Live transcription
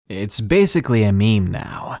It's basically a meme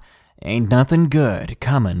now. Ain't nothing good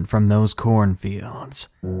coming from those cornfields.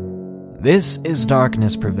 This is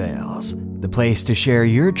Darkness Prevails, the place to share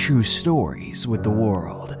your true stories with the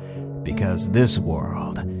world, because this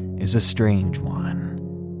world is a strange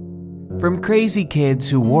one. From crazy kids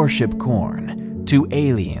who worship corn, to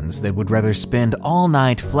aliens that would rather spend all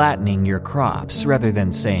night flattening your crops rather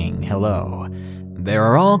than saying hello, there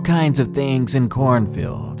are all kinds of things in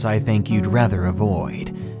cornfields I think you'd rather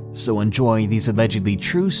avoid. So enjoy these allegedly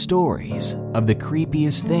true stories of the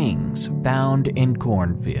creepiest things found in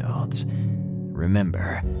cornfields.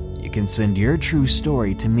 Remember, you can send your true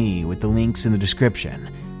story to me with the links in the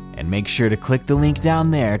description, and make sure to click the link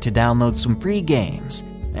down there to download some free games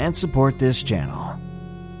and support this channel.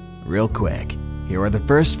 Real quick, here are the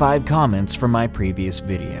first 5 comments from my previous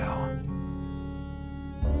video.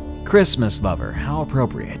 Christmas Lover, how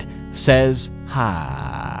appropriate, says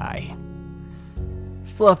hi.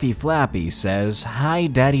 Fluffy Flappy says, hi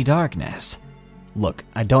Daddy Darkness. Look,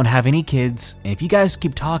 I don't have any kids, and if you guys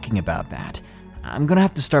keep talking about that, I'm gonna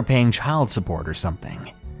have to start paying child support or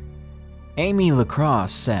something. Amy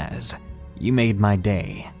Lacrosse says, you made my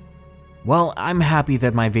day. Well, I'm happy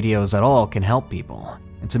that my videos at all can help people.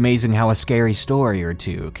 It's amazing how a scary story or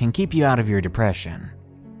two can keep you out of your depression.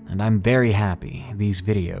 And I'm very happy these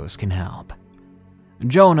videos can help.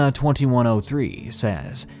 Jonah2103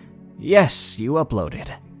 says, yes, you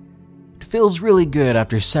uploaded. It feels really good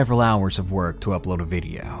after several hours of work to upload a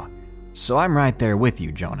video. So I'm right there with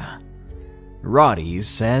you, Jonah. Roddy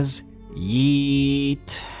says,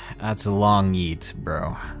 yeet. That's a long yeet,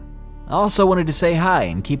 bro. I also wanted to say hi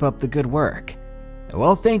and keep up the good work.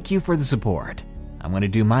 Well, thank you for the support. I'm going to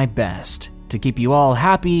do my best to keep you all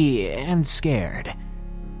happy and scared.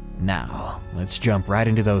 Now, let's jump right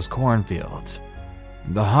into those cornfields.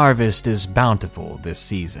 The harvest is bountiful this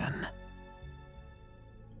season.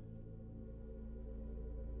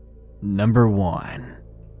 Number 1.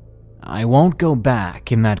 I won't go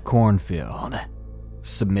back in that cornfield.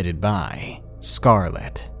 Submitted by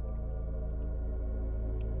Scarlett.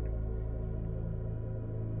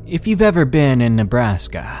 If you've ever been in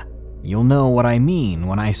Nebraska, you'll know what I mean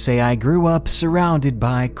when I say I grew up surrounded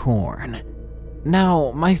by corn.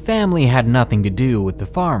 Now, my family had nothing to do with the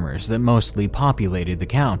farmers that mostly populated the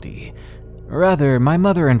county. Rather, my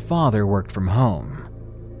mother and father worked from home.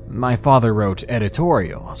 My father wrote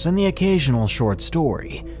editorials and the occasional short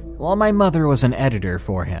story, while my mother was an editor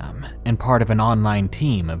for him and part of an online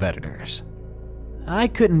team of editors. I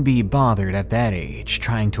couldn't be bothered at that age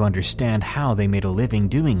trying to understand how they made a living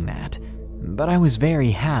doing that, but I was very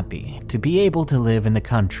happy to be able to live in the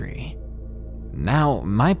country. Now,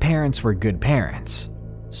 my parents were good parents,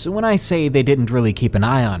 so when I say they didn't really keep an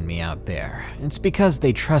eye on me out there, it's because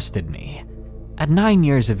they trusted me. At 9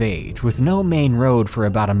 years of age, with no main road for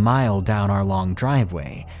about a mile down our long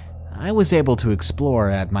driveway, I was able to explore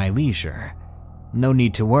at my leisure. No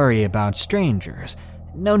need to worry about strangers,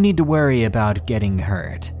 no need to worry about getting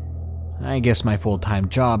hurt. I guess my full-time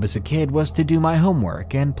job as a kid was to do my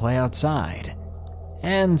homework and play outside.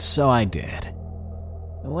 And so I did.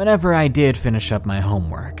 Whenever I did finish up my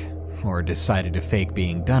homework, or decided to fake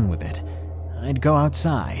being done with it, I'd go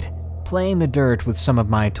outside, play in the dirt with some of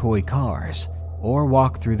my toy cars, or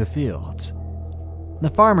walk through the fields.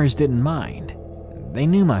 The farmers didn't mind. They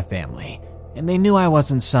knew my family, and they knew I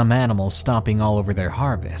wasn't some animal stomping all over their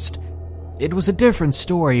harvest. It was a different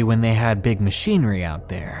story when they had big machinery out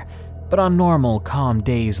there, but on normal, calm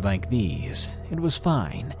days like these, it was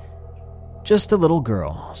fine. Just a little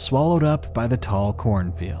girl swallowed up by the tall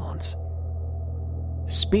cornfields.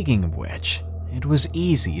 Speaking of which, it was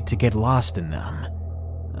easy to get lost in them.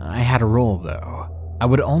 I had a rule though. I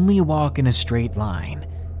would only walk in a straight line,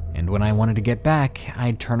 and when I wanted to get back,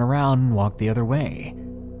 I'd turn around and walk the other way.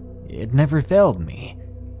 It never failed me.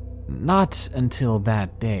 Not until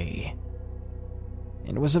that day.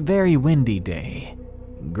 It was a very windy day.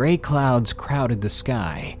 Gray clouds crowded the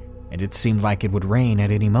sky, and it seemed like it would rain at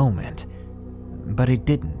any moment. But it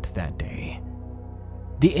didn't that day.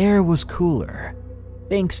 The air was cooler,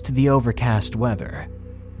 thanks to the overcast weather,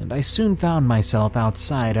 and I soon found myself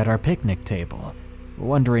outside at our picnic table,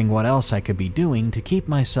 wondering what else I could be doing to keep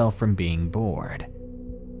myself from being bored.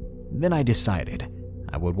 Then I decided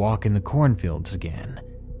I would walk in the cornfields again,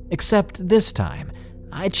 except this time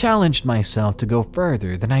I challenged myself to go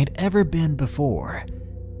further than I'd ever been before.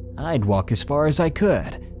 I'd walk as far as I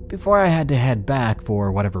could before I had to head back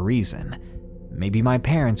for whatever reason. Maybe my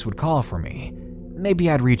parents would call for me. Maybe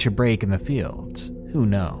I'd reach a break in the fields. Who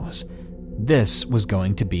knows? This was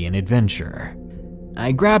going to be an adventure.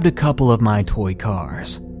 I grabbed a couple of my toy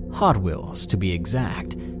cars, Hot Wheels to be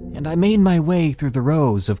exact, and I made my way through the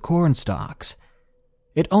rows of corn stalks.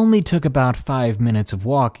 It only took about 5 minutes of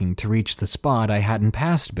walking to reach the spot I hadn't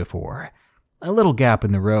passed before, a little gap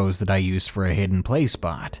in the rows that I used for a hidden play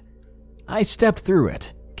spot. I stepped through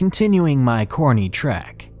it, continuing my corny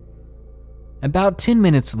trek. About 10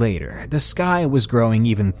 minutes later, the sky was growing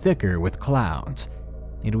even thicker with clouds.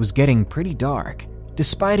 It was getting pretty dark,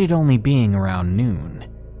 despite it only being around noon,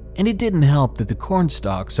 and it didn't help that the corn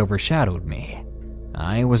stalks overshadowed me.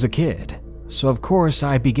 I was a kid, so of course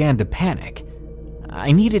I began to panic.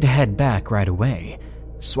 I needed to head back right away,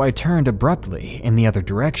 so I turned abruptly in the other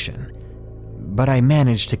direction, but I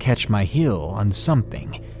managed to catch my heel on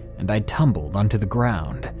something, and I tumbled onto the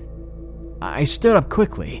ground. I stood up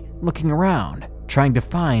quickly, looking around, trying to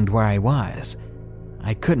find where I was.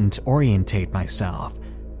 I couldn't orientate myself.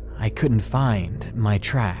 I couldn't find my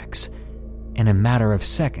tracks. In a matter of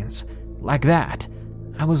seconds, like that,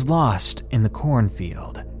 I was lost in the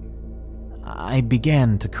cornfield. I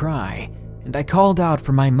began to cry, and I called out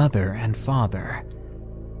for my mother and father.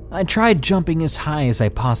 I tried jumping as high as I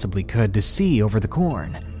possibly could to see over the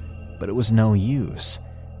corn, but it was no use.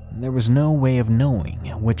 There was no way of knowing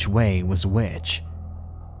which way was which.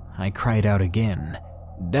 I cried out again,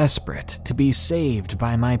 desperate to be saved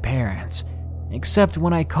by my parents, except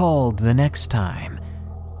when I called the next time,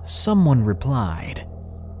 someone replied.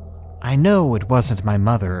 I know it wasn't my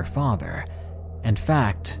mother or father. In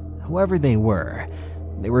fact, whoever they were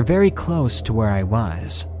very close to where I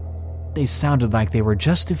was. They sounded like they were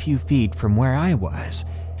just a few feet from where I was,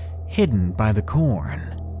 hidden by the corn.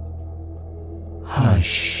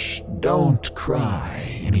 "Hush, don't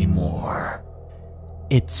cry anymore,"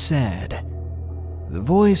 it said. The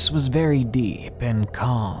voice was very deep and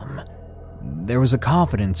calm. There was a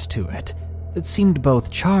confidence to it that seemed both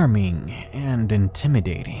charming and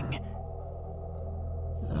intimidating.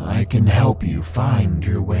 "I can help you find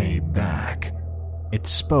your way back," it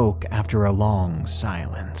spoke after a long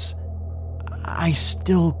silence. I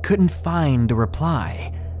still couldn't find a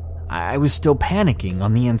reply. I was still panicking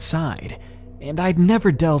on the inside, and I'd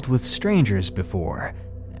never dealt with strangers before,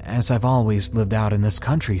 as I've always lived out in this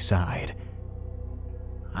countryside.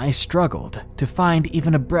 I struggled to find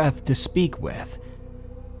even a breath to speak with,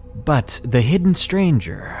 but the hidden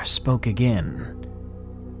stranger spoke again.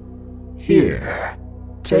 "Here,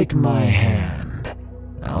 take my hand.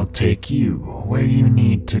 I'll take you where you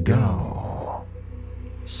need to go."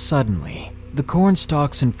 Suddenly, the corn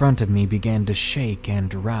stalks in front of me began to shake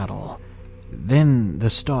and rattle. Then the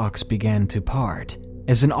stalks began to part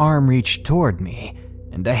as an arm reached toward me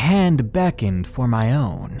and a hand beckoned for my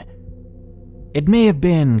own. It may have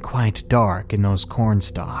been quite dark in those corn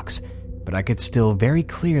stalks, but I could still very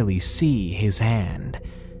clearly see his hand,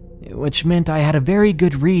 which meant I had a very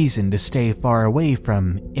good reason to stay far away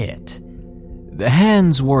from it. The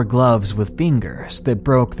hands wore gloves with fingers that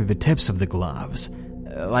broke through the tips of the gloves,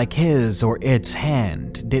 like his or its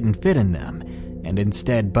hand didn't fit in them and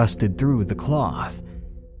instead busted through the cloth.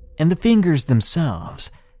 And the fingers themselves,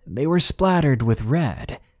 they were splattered with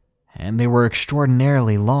red, and they were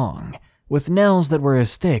extraordinarily long, with nails that were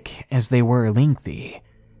as thick as they were lengthy.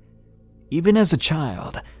 Even as a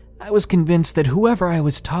child, I was convinced that whoever I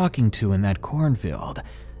was talking to in that cornfield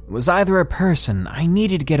was either a person I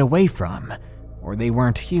needed to get away from, or they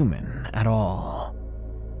weren't human at all.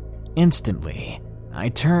 Instantly, I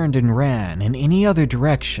turned and ran in any other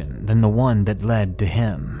direction than the one that led to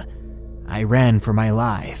him. I ran for my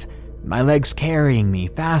life, my legs carrying me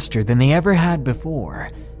faster than they ever had before.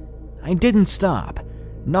 I didn't stop,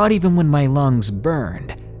 not even when my lungs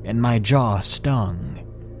burned and my jaw stung.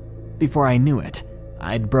 Before I knew it,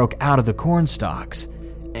 I'd broke out of the corn stalks,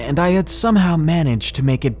 and I had somehow managed to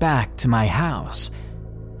make it back to my house.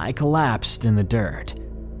 I collapsed in the dirt,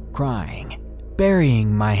 crying,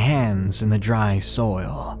 burying my hands in the dry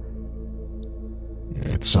soil.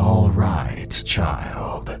 "It's all right,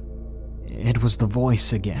 child." It was the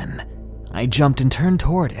voice again. I jumped and turned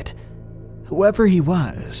toward it. Whoever he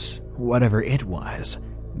was, whatever it was,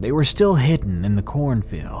 they were still hidden in the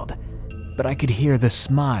cornfield, but I could hear the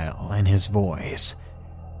smile in his voice.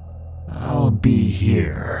 "I'll be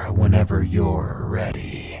here whenever you're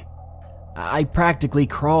ready." I practically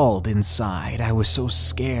crawled inside. I was so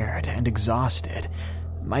scared and exhausted.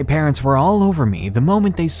 My parents were all over me the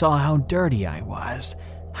moment they saw how dirty I was,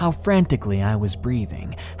 how frantically I was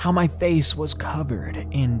breathing, how my face was covered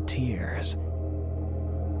in tears.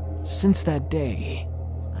 Since that day,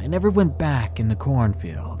 I never went back in the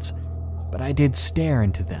cornfields, but I did stare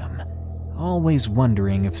into them, always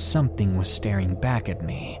wondering if something was staring back at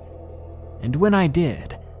me. And when I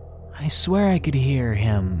did, I swear I could hear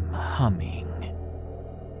him humming.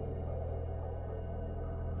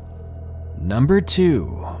 Number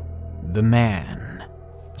 2. The Man.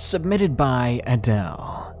 Submitted by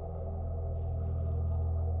Adele.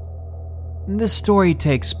 This story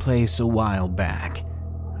takes place a while back.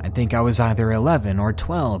 I think I was either 11 or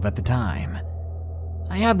 12 at the time.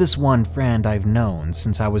 I have this one friend I've known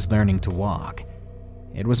since I was learning to walk.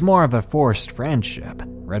 It was more of a forced friendship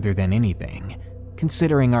rather than anything,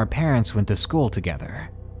 considering our parents went to school together.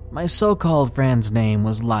 My so-called friend's name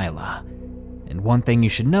was Lila, and one thing you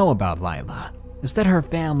should know about Lila is that her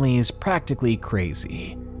family is practically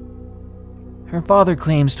crazy. Her father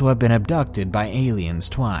claims to have been abducted by aliens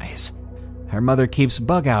twice. Her mother keeps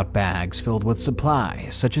bug-out bags filled with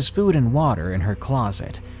supplies such as food and water in her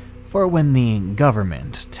closet for when the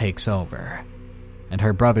government takes over. And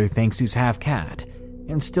her brother thinks he's half cat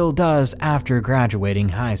and still does after graduating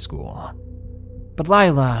high school. But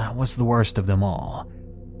Lila was the worst of them all.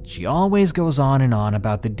 She always goes on and on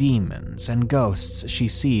about the demons and ghosts she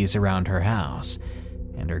sees around her house,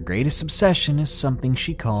 and her greatest obsession is something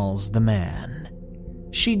she calls the Man.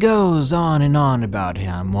 She goes on and on about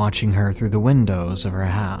him watching her through the windows of her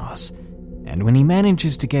house, and when he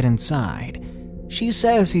manages to get inside, she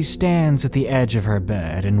says he stands at the edge of her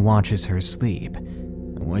bed and watches her sleep,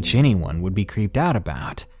 which anyone would be creeped out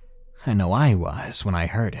about. I know I was when I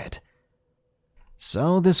heard it.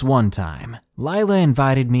 So this one time, Lila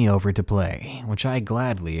invited me over to play, which I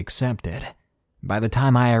gladly accepted. By the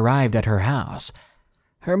time I arrived at her house,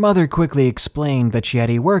 her mother quickly explained that she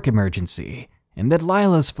had a work emergency and that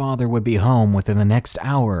Lila's father would be home within the next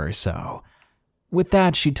hour or so. With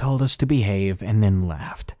that, she told us to behave and then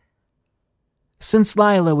left. Since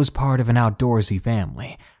Lila was part of an outdoorsy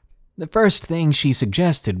family, the first thing she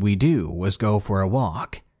suggested we do was go for a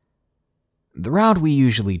walk. The route we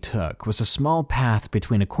usually took was a small path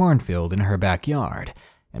between a cornfield in her backyard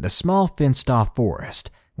and a small fenced-off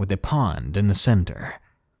forest with a pond in the center.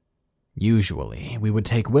 Usually, we would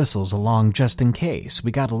take whistles along just in case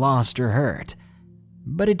we got lost or hurt,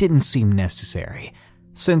 but it didn't seem necessary,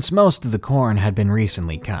 since most of the corn had been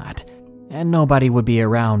recently cut, and nobody would be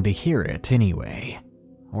around to hear it anyway,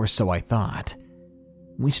 or so I thought.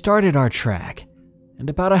 We started our trek, and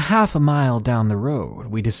about a half a mile down the road,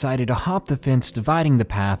 we decided to hop the fence dividing the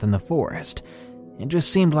path in the forest. It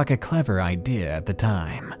just seemed like a clever idea at the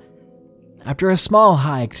time. After a small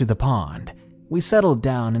hike to the pond, we settled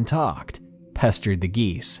down and talked, pestered the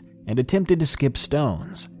geese, and attempted to skip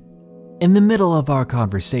stones. In the middle of our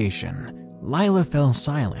conversation, Lila fell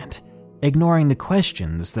silent, ignoring the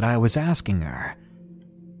questions that I was asking her.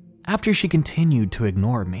 After she continued to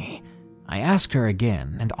ignore me, I asked her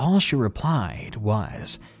again, and all she replied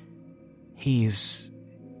was, He's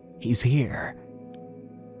here.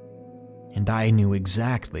 And I knew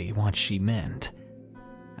exactly what she meant.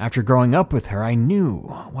 After growing up with her, I knew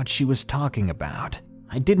what she was talking about.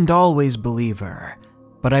 I didn't always believe her,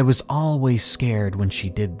 but I was always scared when she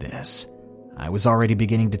did this. I was already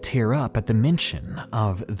beginning to tear up at the mention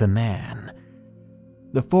of the Man.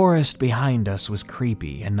 The forest behind us was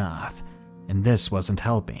creepy enough, and this wasn't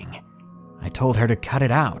helping. I told her to cut it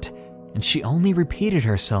out, and she only repeated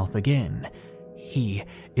herself again. He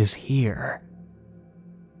is here.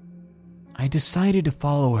 I decided to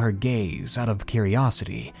follow her gaze out of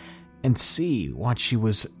curiosity and see what she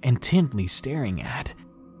was intently staring at.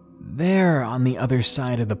 There on the other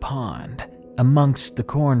side of the pond, amongst the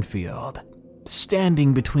cornfield,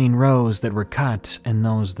 standing between rows that were cut and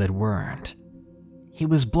those that weren't. He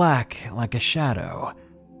was black like a shadow.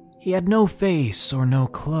 He had no face or no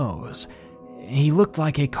clothes. He looked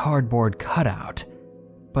like a cardboard cutout,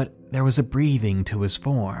 but there was a breathing to his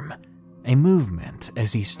form, a movement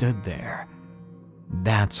as he stood there.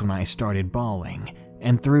 That's when I started bawling,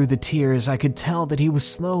 and through the tears I could tell that he was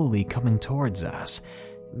slowly coming towards us,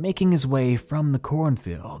 making his way from the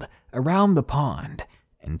cornfield, around the pond,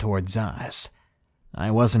 and towards us.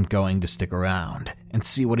 I wasn't going to stick around and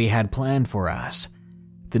see what he had planned for us.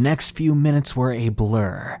 The next few minutes were a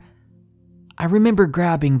blur. I remember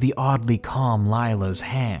grabbing the oddly calm Lila's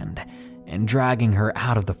hand and dragging her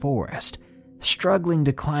out of the forest, struggling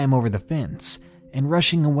to climb over the fence and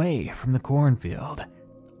rushing away from the cornfield.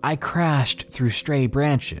 I crashed through stray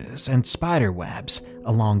branches and spider webs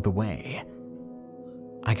along the way.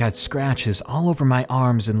 I got scratches all over my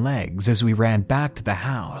arms and legs as we ran back to the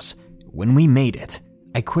house. When we made it,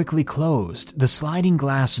 I quickly closed the sliding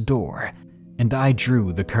glass door and I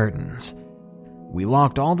drew the curtains. We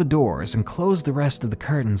locked all the doors and closed the rest of the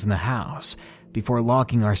curtains in the house before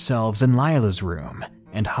locking ourselves in Lila's room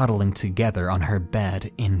and huddling together on her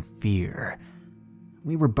bed in fear.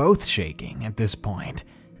 We were both shaking at this point.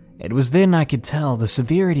 It was then I could tell the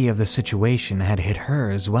severity of the situation had hit her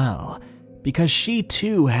as well, because she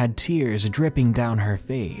too had tears dripping down her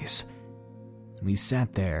face. We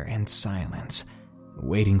sat there in silence,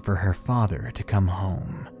 waiting for her father to come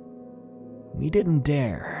home. We didn't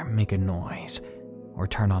dare make a noise or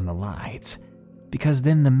turn on the lights, because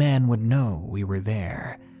then the man would know we were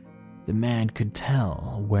there. The man could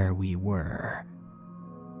tell where we were.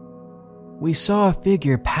 We saw a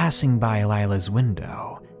figure passing by Lila's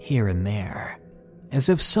window, here and there, as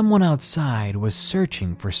if someone outside was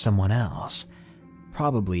searching for someone else,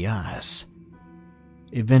 probably us.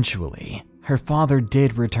 Eventually, her father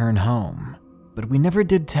did return home, but we never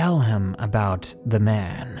did tell him about the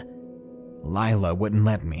man. Lila wouldn't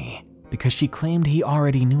let me, because she claimed he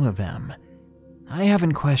already knew of him. I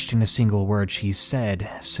haven't questioned a single word she said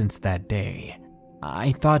since that day.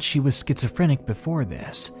 I thought she was schizophrenic before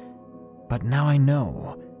this, but now I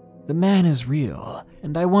know. The man is real,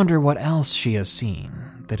 and I wonder what else she has seen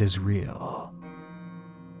that is real.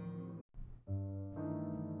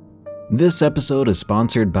 This episode is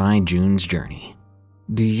sponsored by June's Journey.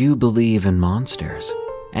 Do you believe in monsters?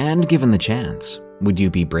 And given the chance, would you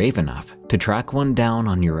be brave enough to track one down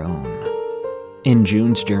on your own? In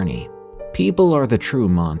June's Journey, people are the true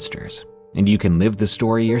monsters, and you can live the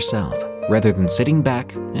story yourself rather than sitting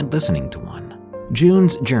back and listening to one.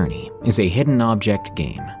 June's Journey is a hidden object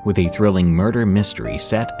game with a thrilling murder mystery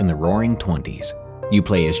set in the roaring 20s. You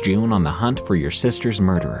play as June on the hunt for your sister's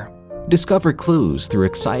murderer. Discover clues through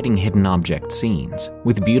exciting hidden object scenes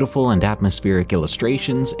with beautiful and atmospheric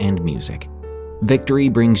illustrations and music. Victory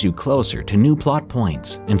brings you closer to new plot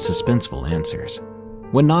points and suspenseful answers.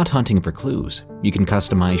 When not hunting for clues, you can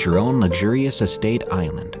customize your own luxurious estate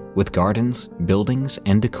island with gardens, buildings,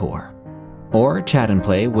 and decor. Or chat and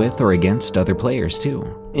play with or against other players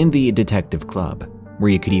too, in the Detective Club,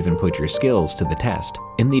 where you could even put your skills to the test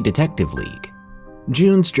in the Detective League.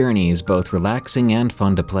 June's Journey is both relaxing and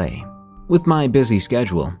fun to play. With my busy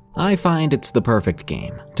schedule, I find it's the perfect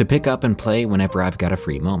game to pick up and play whenever I've got a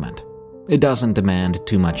free moment. It doesn't demand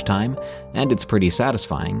too much time, and it's pretty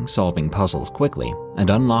satisfying solving puzzles quickly and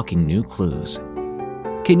unlocking new clues.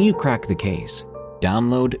 Can you crack the case?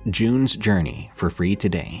 Download June's Journey for free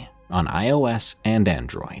today on iOS and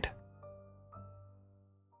Android.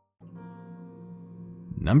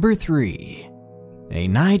 Number 3. A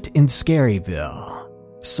Night in Scaryville,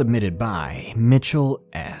 submitted by Mitchell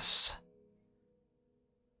S.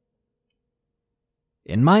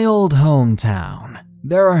 In my old hometown,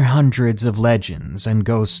 there are hundreds of legends and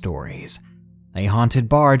ghost stories. A haunted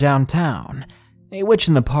bar downtown, a witch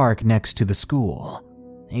in the park next to the school,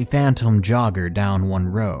 a phantom jogger down one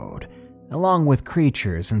road, along with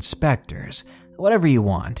creatures and specters, whatever you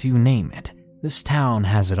want, you name it. This town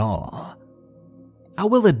has it all. I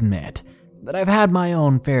will admit that I've had my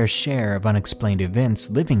own fair share of unexplained events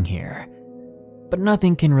living here, but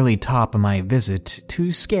nothing can really top my visit to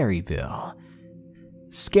Scaryville.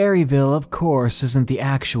 Scaryville, of course, isn't the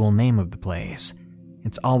actual name of the place.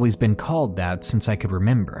 It's always been called that since I could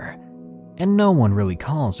remember, and no one really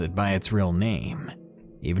calls it by its real name.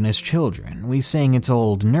 Even as children, we sang its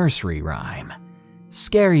old nursery rhyme.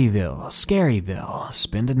 Scaryville, Scaryville,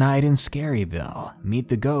 spend a night in Scaryville, meet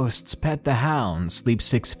the ghosts, pet the hounds, sleep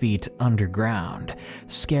 6 feet underground.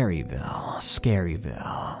 Scaryville,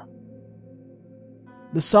 Scaryville.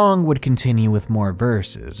 The song would continue with more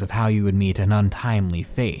verses of how you would meet an untimely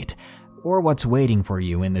fate, or what's waiting for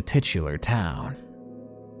you in the titular town.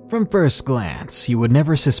 From first glance, you would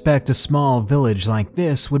never suspect a small village like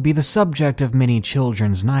this would be the subject of many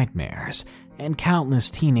children's nightmares and countless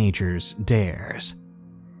teenagers' dares.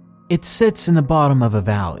 It sits in the bottom of a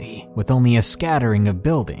valley, with only a scattering of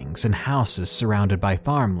buildings and houses surrounded by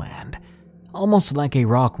farmland, almost like a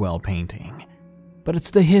Rockwell painting. But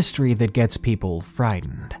it's the history that gets people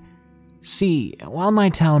frightened. See, while my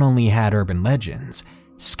town only had urban legends,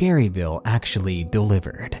 Scaryville actually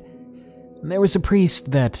delivered. There was a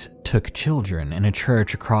priest that took children in a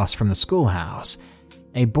church across from the schoolhouse,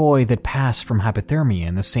 a boy that passed from hypothermia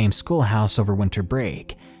in the same schoolhouse over winter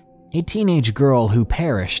break, a teenage girl who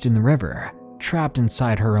perished in the river, trapped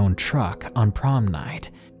inside her own truck on prom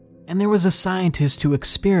night, and there was a scientist who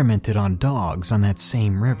experimented on dogs on that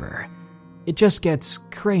same river. It just gets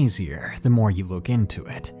crazier the more you look into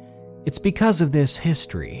it. It's because of this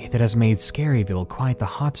history that has made Scaryville quite the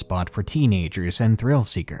hotspot for teenagers and thrill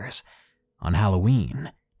seekers. On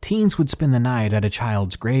Halloween, teens would spend the night at a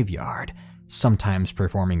child's graveyard, sometimes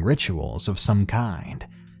performing rituals of some kind.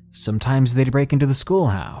 Sometimes they'd break into the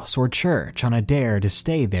schoolhouse or church on a dare to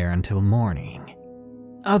stay there until morning.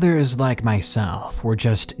 Others, like myself, were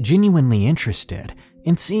just genuinely interested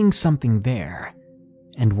in seeing something there.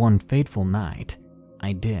 And one fateful night,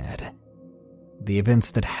 I did. The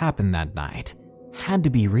events that happened that night had to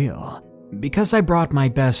be real, because I brought my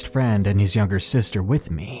best friend and his younger sister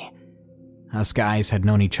with me. Us guys had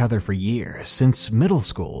known each other for years, since middle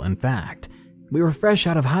school, in fact. We were fresh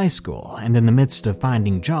out of high school and in the midst of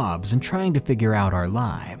finding jobs and trying to figure out our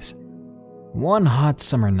lives. One hot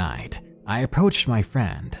summer night, I approached my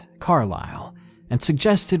friend, Carlisle, and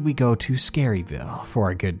suggested we go to Scaryville for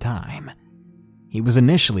a good time. He was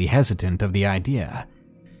initially hesitant of the idea.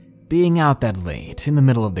 Being out that late, in the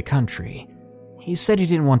middle of the country, he said he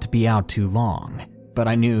didn't want to be out too long, but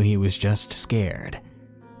I knew he was just scared.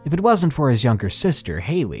 If it wasn't for his younger sister,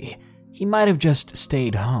 Haley, he might have just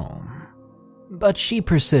stayed home. But she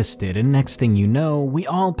persisted, and next thing you know, we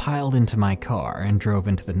all piled into my car and drove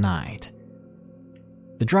into the night.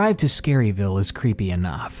 The drive to Scaryville is creepy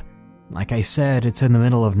enough. Like I said, it's in the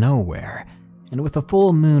middle of nowhere, and with a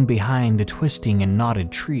full moon behind the twisting and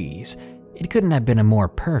knotted trees, it couldn't have been a more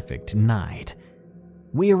perfect night.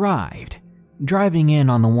 We arrived, driving in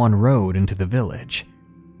on the one road into the village.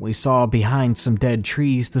 We saw behind some dead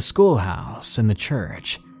trees the schoolhouse and the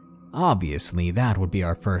church. Obviously, that would be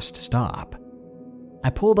our first stop. I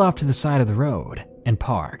pulled off to the side of the road and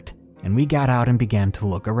parked, and we got out and began to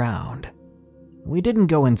look around. We didn't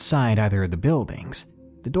go inside either of the buildings.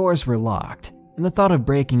 The doors were locked, and the thought of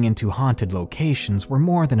breaking into haunted locations were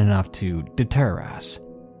more than enough to deter us.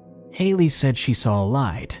 Haley said she saw a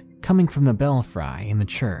light coming from the belfry in the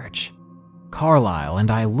church. Carlisle and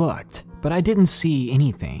I looked, but I didn't see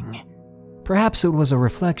anything. Perhaps it was a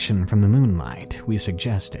reflection from the moonlight, we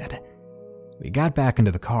suggested. We got back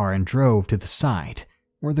into the car and drove to the site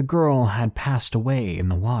where the girl had passed away in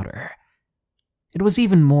the water. It was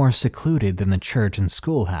even more secluded than the church and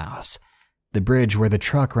schoolhouse. The bridge where the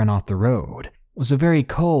truck ran off the road was a very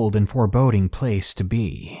cold and foreboding place to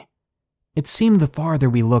be. It seemed the farther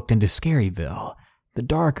we looked into Scaryville, the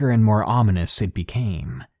darker and more ominous it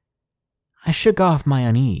became. I shook off my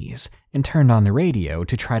unease and turned on the radio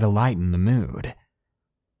to try to lighten the mood.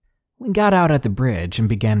 We got out at the bridge and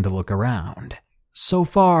began to look around. So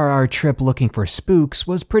far, our trip looking for spooks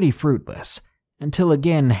was pretty fruitless, until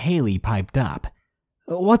again Haley piped up.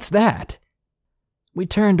 "What's that?" We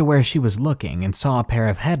turned to where she was looking and saw a pair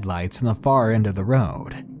of headlights on the far end of the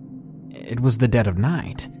road. It was the dead of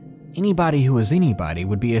night. Anybody who was anybody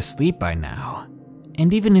would be asleep by now.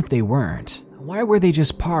 And even if they weren't, why were they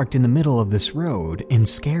just parked in the middle of this road in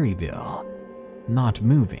Scaryville, not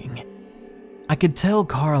moving? I could tell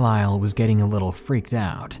Carlisle was getting a little freaked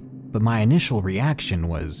out, but my initial reaction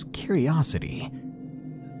was curiosity.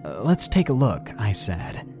 "Let's take a look," I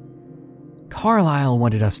said. Carlisle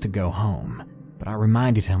wanted us to go home, but I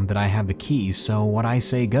reminded him that I have the keys, so what I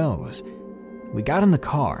say goes. We got in the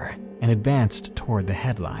car and advanced toward the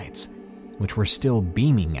headlights, which were still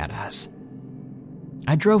beaming at us.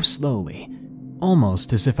 I drove slowly,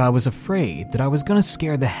 almost as if I was afraid that I was going to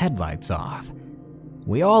scare the headlights off.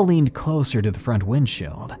 We all leaned closer to the front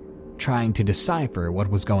windshield, trying to decipher what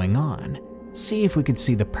was going on, see if we could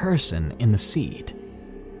see the person in the seat.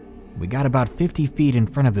 We got about 50 feet in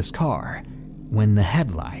front of this car when the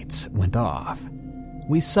headlights went off.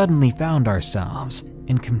 We suddenly found ourselves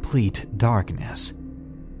in complete darkness.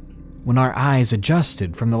 When our eyes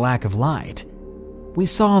adjusted from the lack of light, we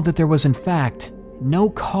saw that there was in fact no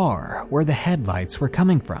car where the headlights were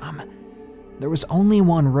coming from. There was only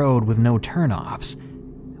one road with no turnoffs.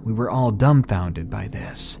 We were all dumbfounded by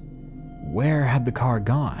this. Where had the car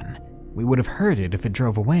gone? We would have heard it if it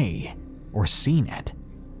drove away, or seen it.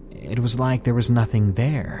 It was like there was nothing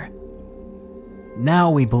there. Now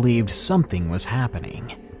we believed something was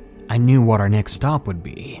happening. I knew what our next stop would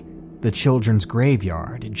be, the children's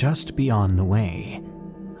graveyard just beyond the way.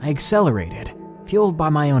 I accelerated, fueled by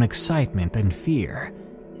my own excitement and fear,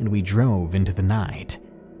 and we drove into the night.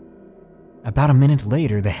 About a minute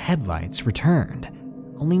later, the headlights returned,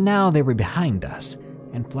 only now they were behind us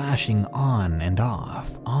and flashing on and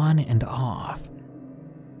off, on and off.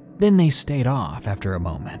 Then they stayed off after a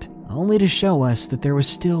moment, only to show us that there was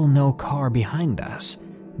still no car behind us,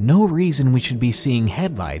 no reason we should be seeing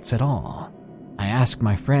headlights at all. I asked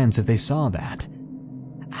my friends if they saw that.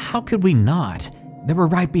 "How could we not? They were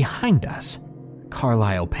right behind us."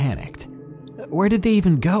 Carlisle panicked. "Where did they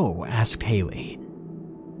even go?" asked Haley.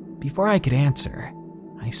 Before I could answer,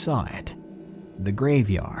 I saw it. The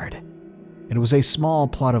graveyard. It was a small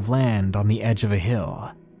plot of land on the edge of a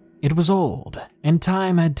hill. It was old, and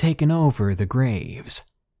time had taken over the graves.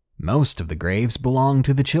 Most of the graves belonged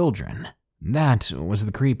to the children. That was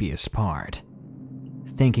the creepiest part.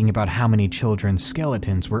 Thinking about how many children's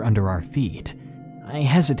skeletons were under our feet, I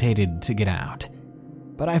hesitated to get out,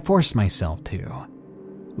 but I forced myself to.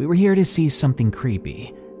 We were here to see something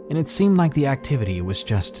creepy, and it seemed like the activity was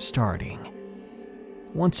just starting.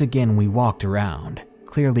 Once again, we walked around,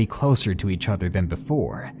 clearly closer to each other than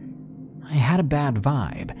before. I had a bad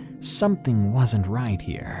vibe. Something wasn't right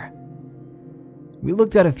here. We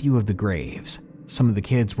looked at a few of the graves. Some of the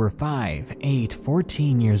kids were 5, 8,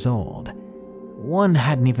 14 years old. One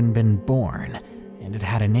hadn't even been born, and it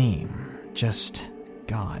had a name. Just,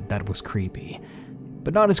 God, that was creepy.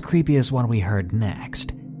 But not as creepy as what we heard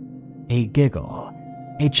next. A giggle.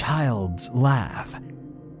 A child's laugh.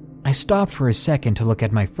 I stopped for a second to look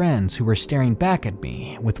at my friends who were staring back at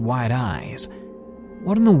me with wide eyes.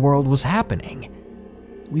 What in the world was happening?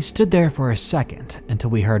 We stood there for a second until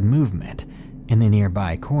we heard movement in the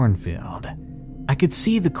nearby cornfield. I could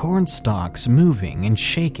see the corn stalks moving and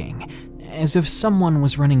shaking as if someone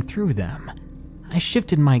was running through them. I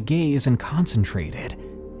shifted my gaze and concentrated,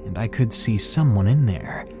 and I could see someone in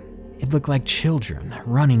there. It looked like children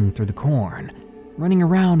running through the corn, running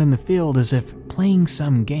around in the field as if playing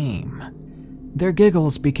some game. Their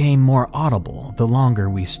giggles became more audible the longer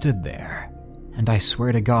we stood there, and I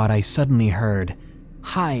swear to God I suddenly heard,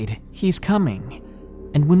 "Hide, he's coming."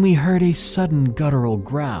 And when we heard a sudden guttural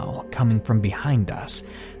growl coming from behind us,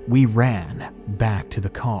 we ran back to the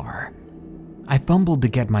car. I fumbled to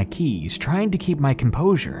get my keys, trying to keep my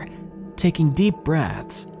composure, taking deep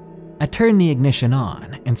breaths. I turned the ignition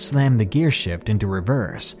on and slammed the gear shift into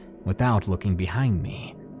reverse without looking behind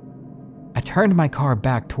me. I turned my car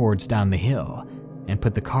back towards down the hill and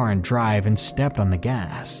put the car in drive and stepped on the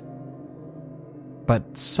gas.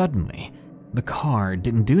 But suddenly, the car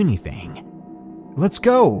didn't do anything. "Let's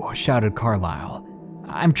go," shouted Carlisle.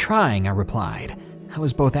 "I'm trying," I replied. I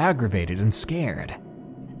was both aggravated and scared.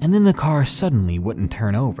 And then the car suddenly wouldn't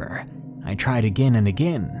turn over. I tried again and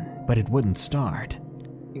again, but it wouldn't start.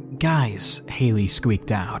 "Guys," Haley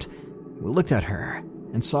squeaked out. We looked at her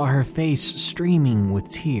and saw her face streaming with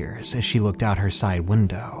tears as she looked out her side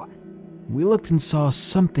window. We looked and saw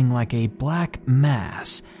something like a black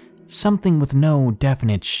mass, something with no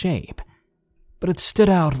definite shape, but it stood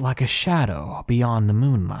out like a shadow beyond the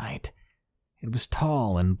moonlight. It was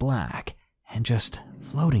tall and black and just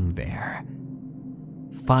floating there.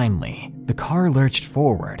 Finally, the car lurched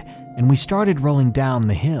forward and we started rolling down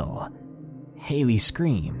the hill. Haley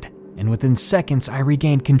screamed, and within seconds I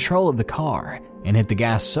regained control of the car and hit the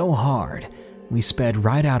gas so hard we sped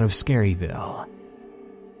right out of Scaryville.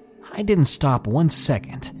 I didn't stop 1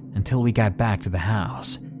 second until we got back to the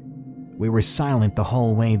house. We were silent the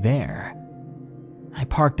whole way there. I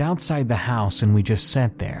parked outside the house and we just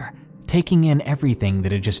sat there, taking in everything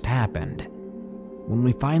that had just happened. When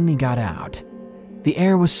we finally got out, the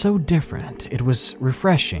air was so different, it was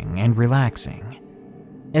refreshing and relaxing.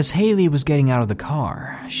 As Haley was getting out of the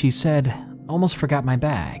car, she said, "Almost forgot my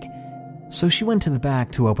bag." So she went to the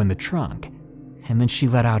back to open the trunk, and then she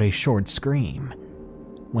let out a short scream.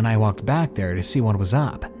 When I walked back there to see what was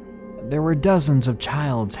up, there were dozens of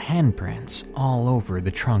child's handprints all over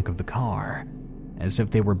the trunk of the car, as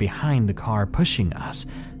if they were behind the car pushing us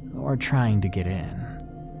or trying to get in.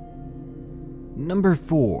 Number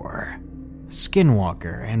 4.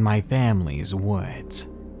 Skinwalker in my family's woods.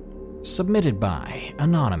 Submitted by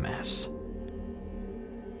Anonymous.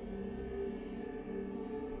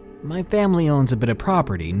 My family owns a bit of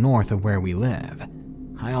property north of where we live.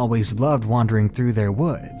 I always loved wandering through their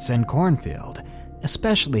woods and cornfield,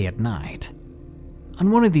 especially at night.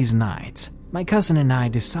 On one of these nights, my cousin and I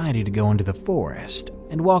decided to go into the forest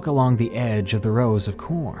and walk along the edge of the rows of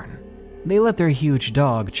corn. They let their huge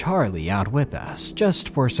dog Charlie out with us just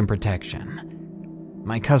for some protection.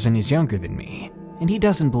 My cousin is younger than me, and he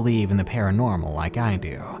doesn't believe in the paranormal like I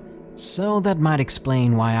do, so that might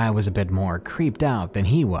explain why I was a bit more creeped out than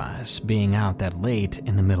he was, being out that late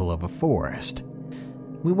in the middle of a forest.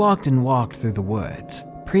 We walked and walked through the woods,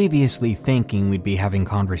 previously thinking we'd be having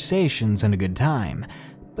conversations and a good time,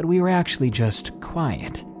 but we were actually just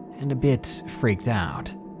quiet and a bit freaked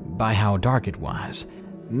out by how dark it was,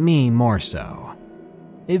 me more so.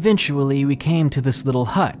 Eventually, we came to this little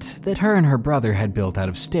hut that her and her brother had built out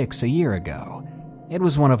of sticks a year ago. It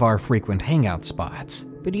was one of our frequent hangout spots,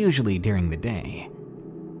 but usually during the day.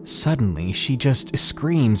 Suddenly, she just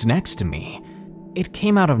screams next to me. It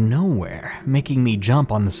came out of nowhere, making me jump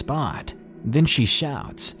on the spot. Then she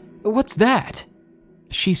shouts, "What's that?"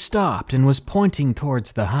 She stopped and was pointing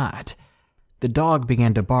towards the hut. The dog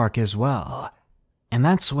began to bark as well, and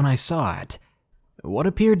that's when I saw it. What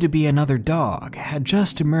appeared to be another dog had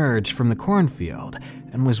just emerged from the cornfield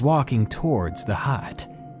and was walking towards the hut.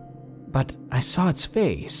 But I saw its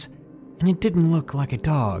face, and it didn't look like a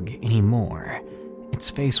dog anymore.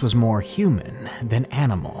 Its face was more human than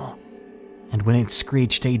animal. And when it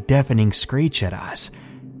screeched a deafening screech at us,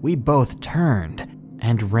 We both turned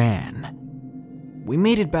and ran. We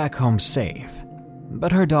made it back home safe,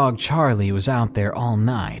 but her dog Charlie was out there all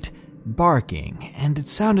night, barking, and it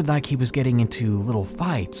sounded like he was getting into little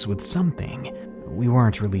fights with something. We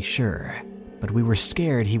weren't really sure, but we were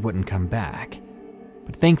scared he wouldn't come back.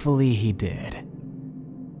 But thankfully he did.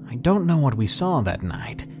 I don't know what we saw that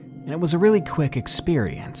night, and it was a really quick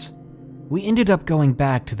experience. We ended up going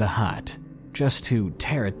back to the hut, just to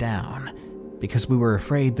tear it down, because we were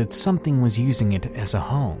afraid that something was using it as a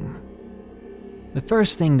home. The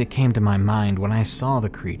first thing that came to my mind when I saw the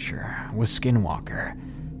creature was Skinwalker,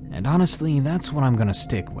 and honestly, that's what I'm gonna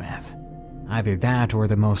stick with. Either that or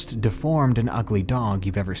the most deformed and ugly dog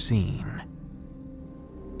you've ever seen.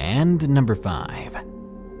 And number 5,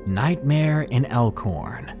 Nightmare in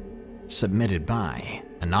Elkhorn, submitted by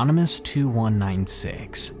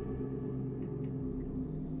Anonymous2196.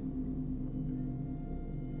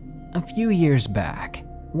 A few years back,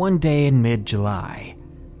 one day in mid-July,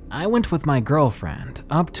 I went with my girlfriend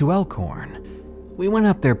up to Elkhorn. We went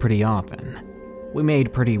up there pretty often. We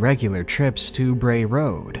made pretty regular trips to Bray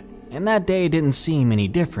Road, and that day didn't seem any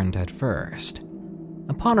different at first.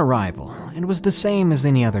 Upon arrival, it was the same as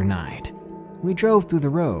any other night. We drove through the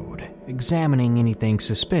road, examining anything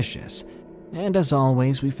suspicious, and as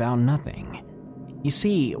always, we found nothing. You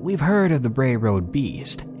see, we've heard of the Bray Road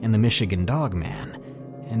Beast and the Michigan Dogman,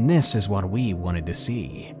 and this is what we wanted to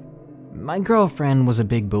see. My girlfriend was a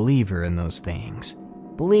big believer in those things,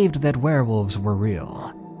 believed that werewolves were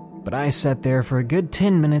real. But I sat there for a good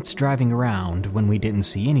 10 minutes driving around when we didn't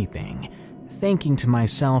see anything, thinking to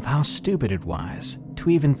myself how stupid it was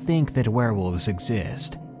to even think that werewolves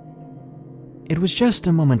exist. It was just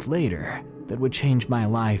a moment later that would change my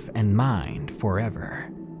life and mind forever.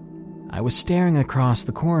 I was staring across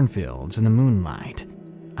the cornfields in the moonlight.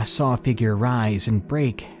 I saw a figure rise and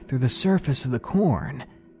break through the surface of the corn.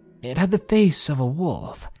 It had the face of a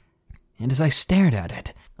wolf, and as I stared at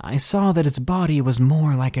it, I saw that its body was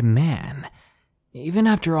more like a man. Even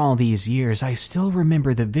after all these years, I still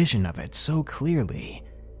remember the vision of it so clearly.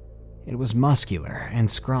 It was muscular and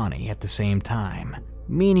scrawny at the same time,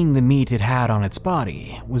 meaning the meat it had on its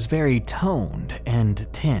body was very toned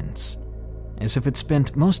and tense, as if it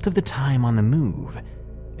spent most of the time on the move.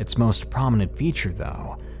 Its most prominent feature,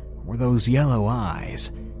 though, were those yellow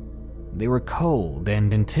eyes. They were cold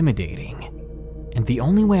and intimidating, and the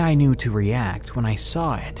only way I knew to react when I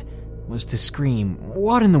saw it was to scream,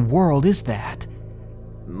 "What in the world is that?"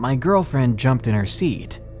 My girlfriend jumped in her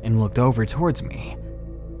seat and looked over towards me,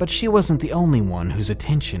 but she wasn't the only one whose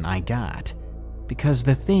attention I got, because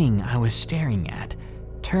the thing I was staring at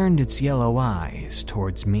turned its yellow eyes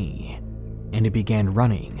towards me, and it began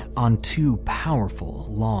running on 2 powerful,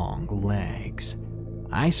 long legs.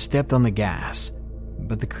 I stepped on the gas,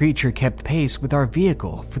 but the creature kept pace with our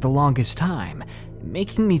vehicle for the longest time,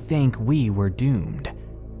 making me think we were doomed.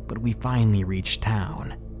 But we finally reached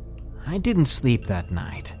town. I didn't sleep that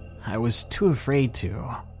night. I was too afraid to,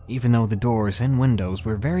 even though the doors and windows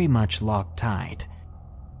were very much locked tight.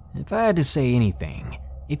 If I had to say anything,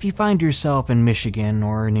 if you find yourself in Michigan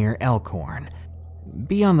or near Elkhorn,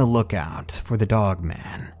 be on the lookout for the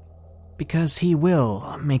Dogman, because he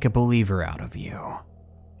will make a believer out of you.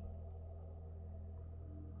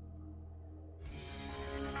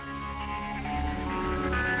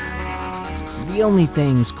 The only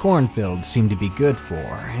things Cornfields seem to be good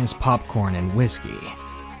for is popcorn and whiskey.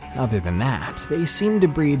 Other than that, they seem to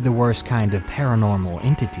breed the worst kind of paranormal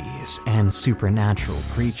entities and supernatural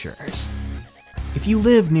creatures. If you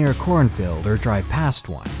live near a cornfield or drive past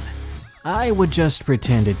one, I would just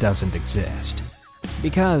pretend it doesn't exist.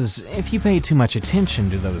 Because if you pay too much attention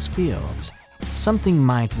to those fields, something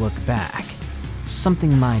might look back.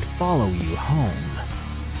 Something might follow you home.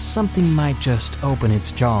 Something might just open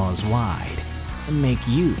its jaws wide and make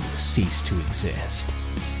you cease to exist.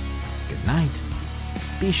 Good night.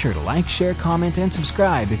 Be sure to like, share, comment, and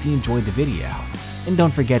subscribe if you enjoyed the video. And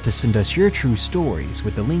don't forget to send us your true stories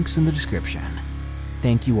with the links in the description.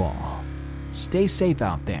 Thank you all. Stay safe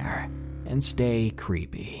out there, and stay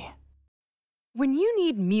creepy. When you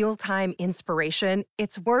need mealtime inspiration,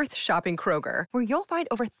 it's worth shopping Kroger, where you'll find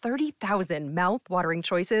over 30,000 mouth-watering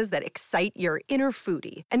choices that excite your inner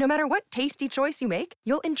foodie. And no matter what tasty choice you make,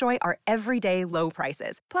 you'll enjoy our everyday low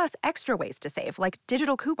prices, plus extra ways to save, like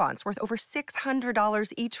digital coupons worth over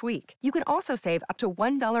 $600 each week. You can also save up to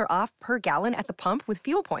 $1 off per gallon at the pump with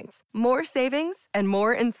fuel points. More savings and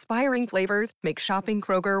more inspiring flavors make shopping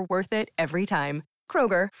Kroger worth it every time.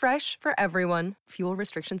 Kroger, fresh for everyone. Fuel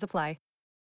restrictions apply.